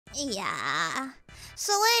Yeah.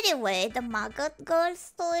 So anyway, the maggot girl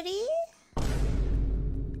story.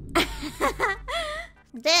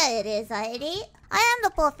 There it is, Airi. I am the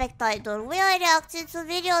perfect idol. We are reacting to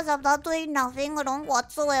videos. I'm not doing nothing wrong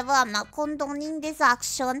whatsoever. I'm not condoning this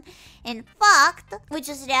action. In fact, we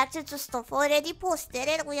just reacted to stuff already posted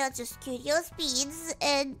and we are just curious beings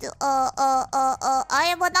and I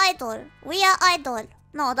am an idol. We are idol.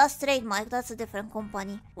 No, that's trademark. That's a different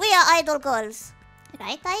company. We are idol girls.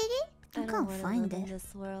 Right, Airi? I can't find it in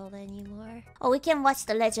this world anymore. Oh, we can watch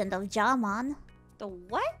The Legend of Jarman. The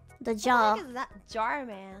what? The Jar. What the heck is that?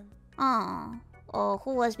 Jarman. Oh,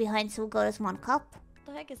 who was behind Two Girls, One Cup?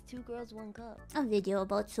 The heck is 2 girls, 1 cup? A video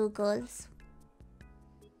about 2 girls.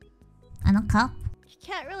 And a cup. You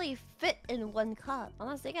can't really fit in 1 cup.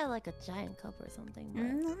 Unless they got like a giant cup or something.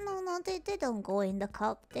 No, they don't go in the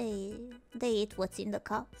cup. They eat what's in the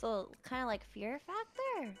cup. So, kind of like Fear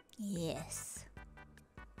Factor? Yes.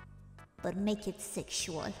 But make it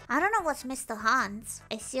sexual. I don't know what's Mr. Hans.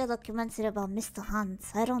 I see a documentary about Mr.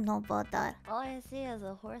 Hans. I don't know about that. All I see is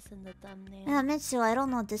a horse in the thumbnail. Yeah, me too. I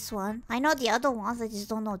don't know this one. I know the other ones. I just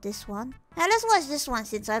don't know this one. Yeah, let's watch this one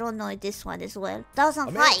since I don't know this one as well. 2005.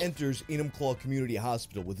 A man enters EnVtuber Community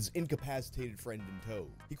Hospital with his incapacitated friend in tow.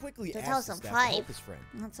 He quickly asks the staff to help his friend,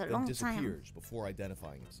 That's a then long disappears before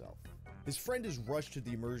identifying himself. His friend is rushed to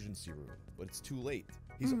the emergency room, but it's too late.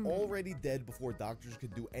 He's already dead before doctors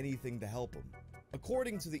could do anything to help him.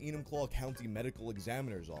 According to the Enumclaw County Medical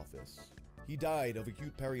Examiner's Office, he died of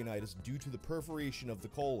acute peritonitis due to the perforation of the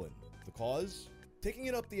colon. The cause? Taking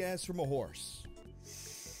it up the ass from a horse.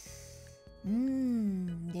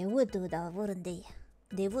 They would do that, wouldn't they?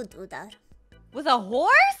 They would do that. With a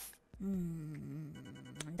horse?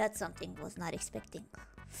 That's something I was not expecting.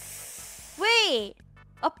 Wait,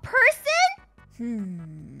 a person?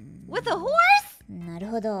 With a horse? なる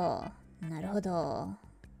ほど。なるほど。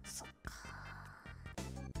そっか。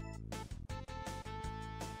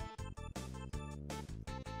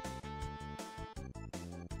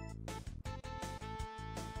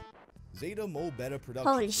Zeta Mo Beta Productions.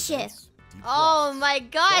 Holy shit. Oh my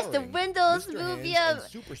gosh, the Windows movie of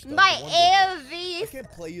my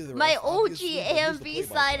AMV, my OG AMV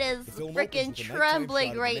side is freaking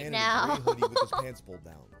trembling right now.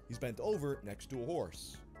 He's bent over next to a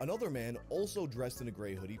horse. Another man, also dressed in a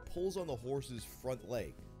gray hoodie, pulls on the horse's front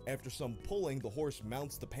leg. After some pulling, the horse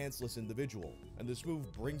mounts the pantsless individual, and this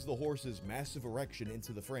move brings the horse's massive erection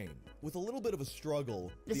into the frame. With a little bit of a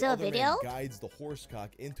struggle, the other man guides the horse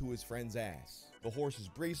cock into his friend's ass. The horse is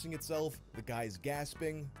bracing itself, the guy's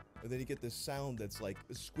gasping, and then you get this sound that's like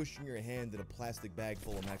squishing your hand in a plastic bag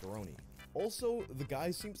full of macaroni. Also, the guy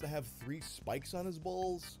seems to have 3 spikes on his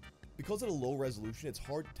balls. Because of the low resolution, it's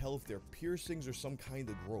hard to tell if they're piercings or some kind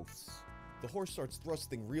of growths. The horse starts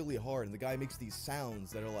thrusting really hard, and the guy makes these sounds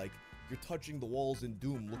that are like you're touching the walls in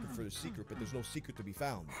Doom looking for the secret, but there's no secret to be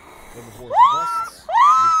found. Then the horse busts,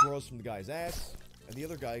 withdraws from the guy's ass, and the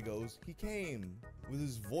other guy goes, "He came," with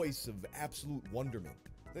his voice of absolute wonderment.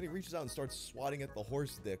 Then he reaches out and starts swatting at the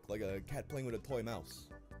horse dick like a cat playing with a toy mouse.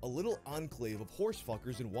 A little enclave of horse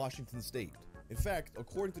fuckers in Washington State. In fact,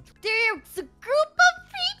 according to... There's a group of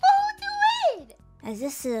people who do it!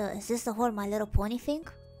 Is this the whole My Little Pony thing?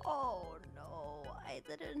 Oh no, I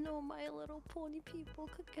didn't know My Little Pony people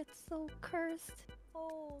could get so cursed.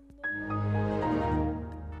 Oh no.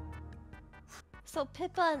 So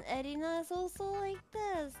Pippa and Erina is also like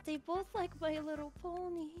this. They both like My Little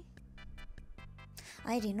Pony.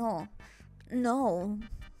 Airi, no. No.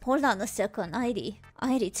 Hold on a second, Airi.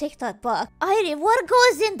 Airi, take that back. Airi, what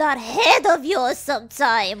goes in that head of yours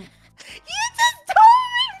sometime? You just told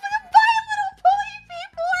me the My Little Pony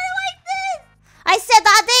people are like this! I said,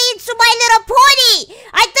 are they into My Little Pony?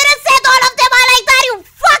 I didn't say all of them are like that, you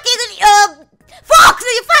fucking, fox,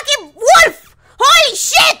 you fucking wolf! Holy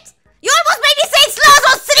shit! You almost made me say slurs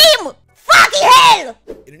on stream! Fucking hell!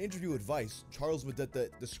 In an interview with Vice, Charles Medetta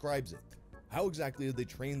describes it. How exactly did they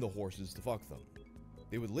train the horses to fuck them?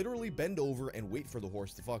 They would literally bend over and wait for the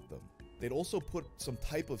horse to fuck them. They'd also put some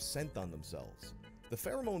type of scent on themselves. The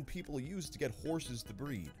pheromone people use to get horses to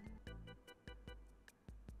breed.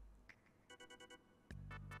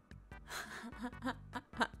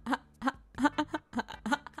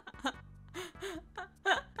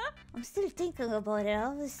 I'm still thinking about it. I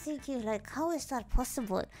was thinking, like, how is that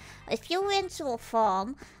possible? If you went to a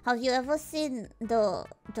farm, have you ever seen the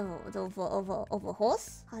of a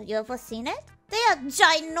horse? Have you ever seen it? They are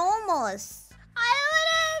ginormous. I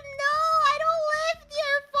wouldn't know. I don't live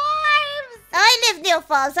near farms. I live near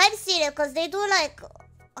farms. I've seen it because they do like,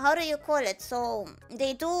 how do you call it? So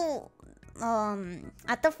they do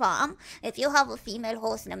at the farm. If you have a female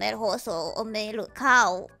horse and a male horse or a male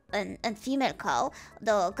cow, and female cow,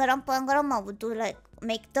 the grandpa and grandma would do like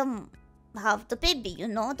make them have the baby, you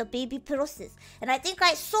know, the baby process. And I think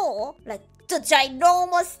I saw like the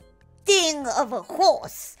ginormous thing of a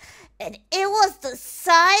horse, and it was the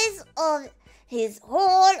size of his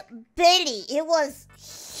whole belly. It was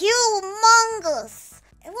humongous.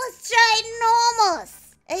 It was ginormous.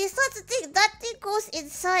 And you start to think that thing goes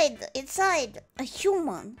inside a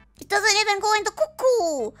human. It doesn't even go in the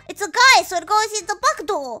cuckoo. It's a guy, so it goes in the back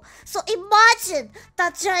door. So imagine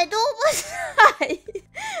that ginormous guy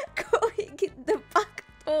going in the back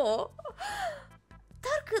door.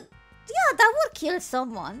 That would kill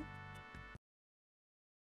someone.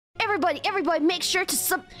 Everybody, make sure to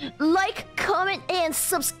like, comment, and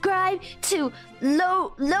subscribe to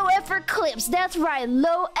Low Effort Clips. That's right,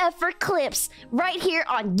 Low Effort Clips, right here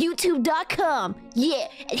on YouTube.com. Yeah,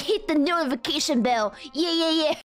 and hit the notification bell. Yeah.